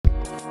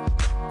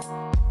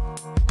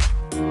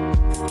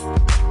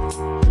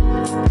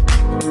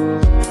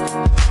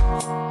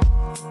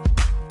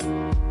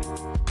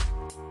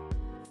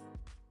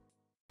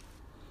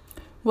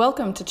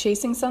Welcome to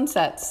Chasing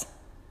Sunsets.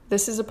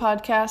 This is a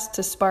podcast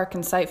to spark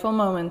insightful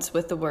moments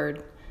with the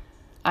Word.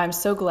 I'm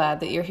so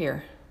glad that you're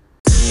here.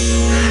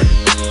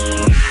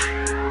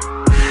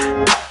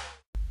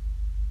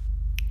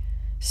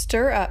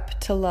 Stir up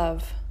to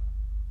love.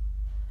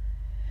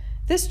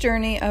 This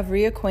journey of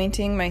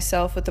reacquainting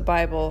myself with the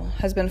Bible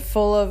has been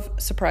full of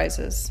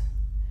surprises.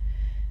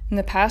 In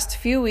the past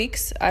few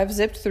weeks, I've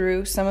zipped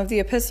through some of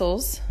the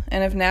epistles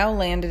and have now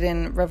landed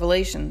in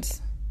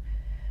Revelations.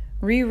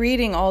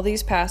 Rereading all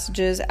these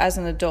passages as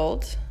an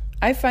adult,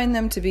 I find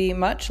them to be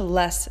much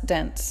less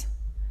dense.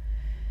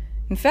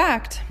 In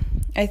fact,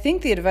 I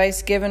think the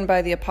advice given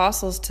by the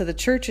apostles to the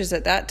churches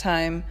at that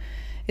time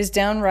is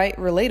downright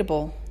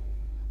relatable.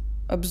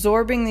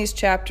 Absorbing these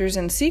chapters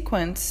in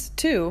sequence,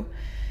 too,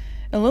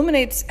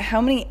 illuminates how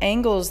many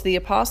angles the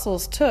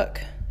apostles took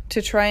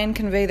to try and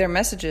convey their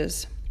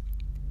messages.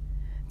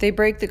 They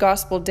break the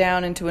gospel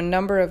down into a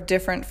number of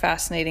different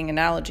fascinating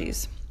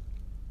analogies.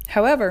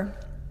 However,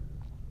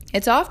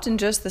 it's often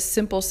just the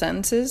simple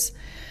sentences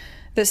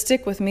that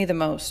stick with me the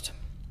most.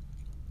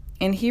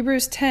 In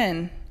Hebrews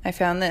 10, I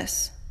found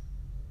this.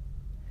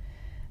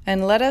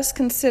 And let us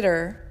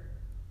consider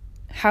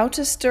how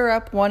to stir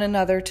up one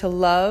another to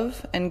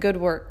love and good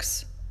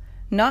works,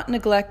 not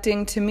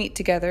neglecting to meet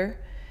together,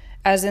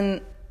 as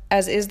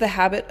is the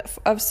habit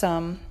of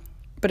some,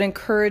 but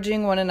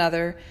encouraging one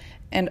another,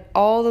 and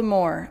all the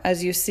more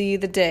as you see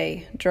the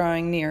day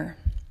drawing near.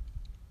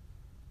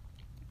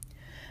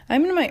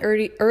 I'm in my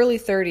early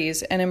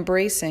 30s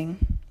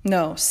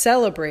and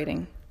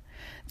celebrating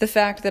the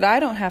fact that I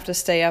don't have to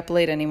stay up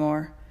late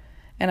anymore,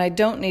 and I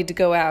don't need to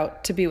go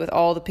out to be with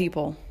all the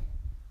people.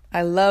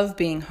 I love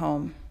being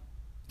home.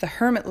 The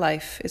hermit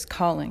life is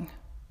calling.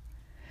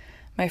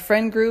 My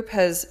friend group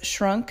has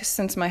shrunk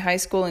since my high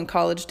school and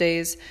college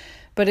days,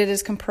 but it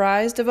is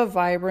comprised of a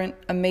vibrant,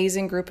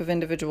 amazing group of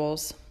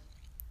individuals.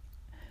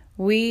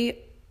 We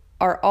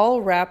are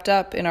all wrapped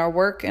up in our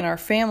work and our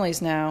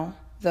families now,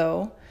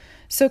 though,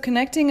 so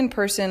connecting in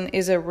person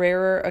is a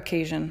rarer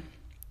occasion.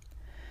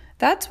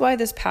 That's why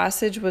this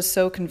passage was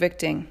so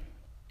convicting,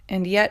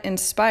 and yet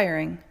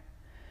inspiring.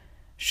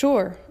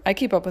 Sure, I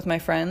keep up with my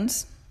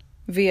friends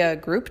via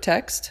group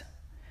text.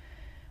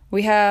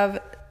 We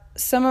have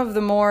some of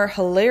the more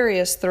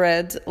hilarious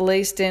threads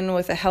laced in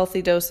with a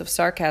healthy dose of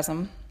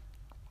sarcasm.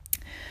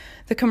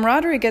 The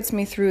camaraderie gets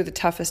me through the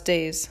toughest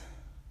days.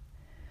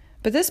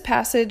 But this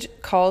passage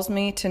calls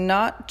me to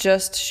not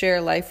just share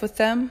life with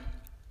them,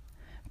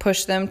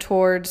 push them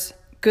towards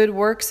good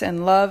works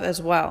and love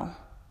as well.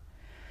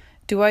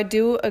 Do I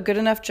do a good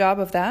enough job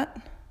of that?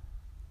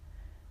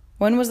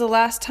 When was the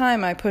last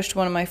time I pushed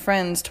one of my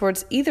friends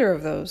towards either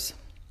of those?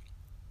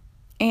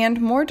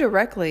 And more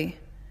directly,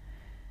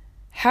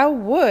 how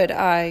would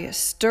I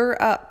stir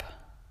up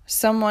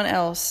someone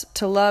else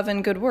to love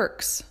and good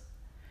works?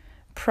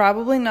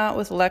 Probably not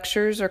with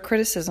lectures or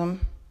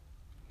criticism.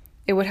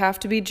 It would have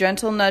to be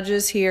gentle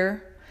nudges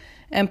here,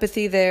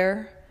 empathy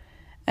there,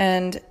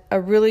 and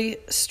a really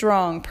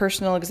strong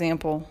personal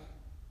example.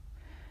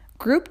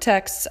 Group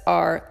texts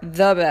are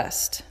the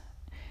best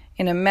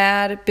in a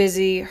mad,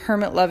 busy,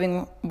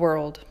 hermit-loving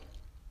world.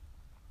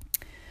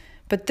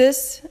 But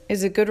this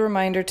is a good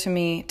reminder to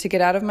me to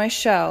get out of my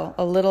shell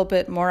a little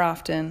bit more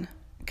often,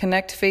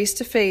 connect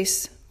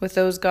face-to-face with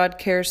those God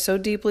cares so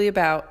deeply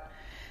about,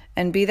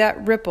 and be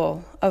that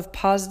ripple of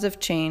positive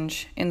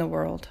change in the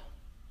world.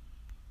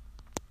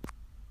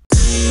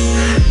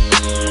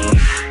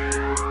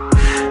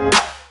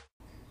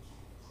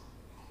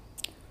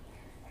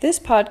 This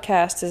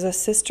podcast is a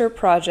sister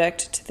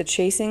project to the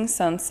Chasing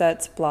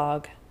Sunsets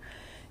blog.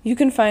 You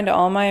can find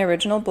all my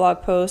original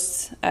blog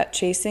posts at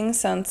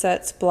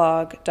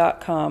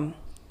chasingsunsetsblog.com.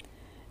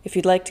 If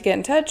you'd like to get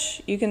in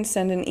touch, you can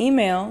send an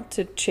email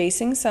to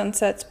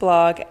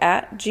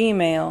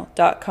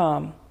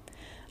chasingsunsetsblog@gmail.com.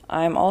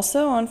 I'm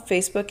also on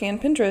Facebook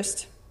and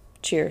Pinterest.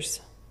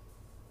 Cheers.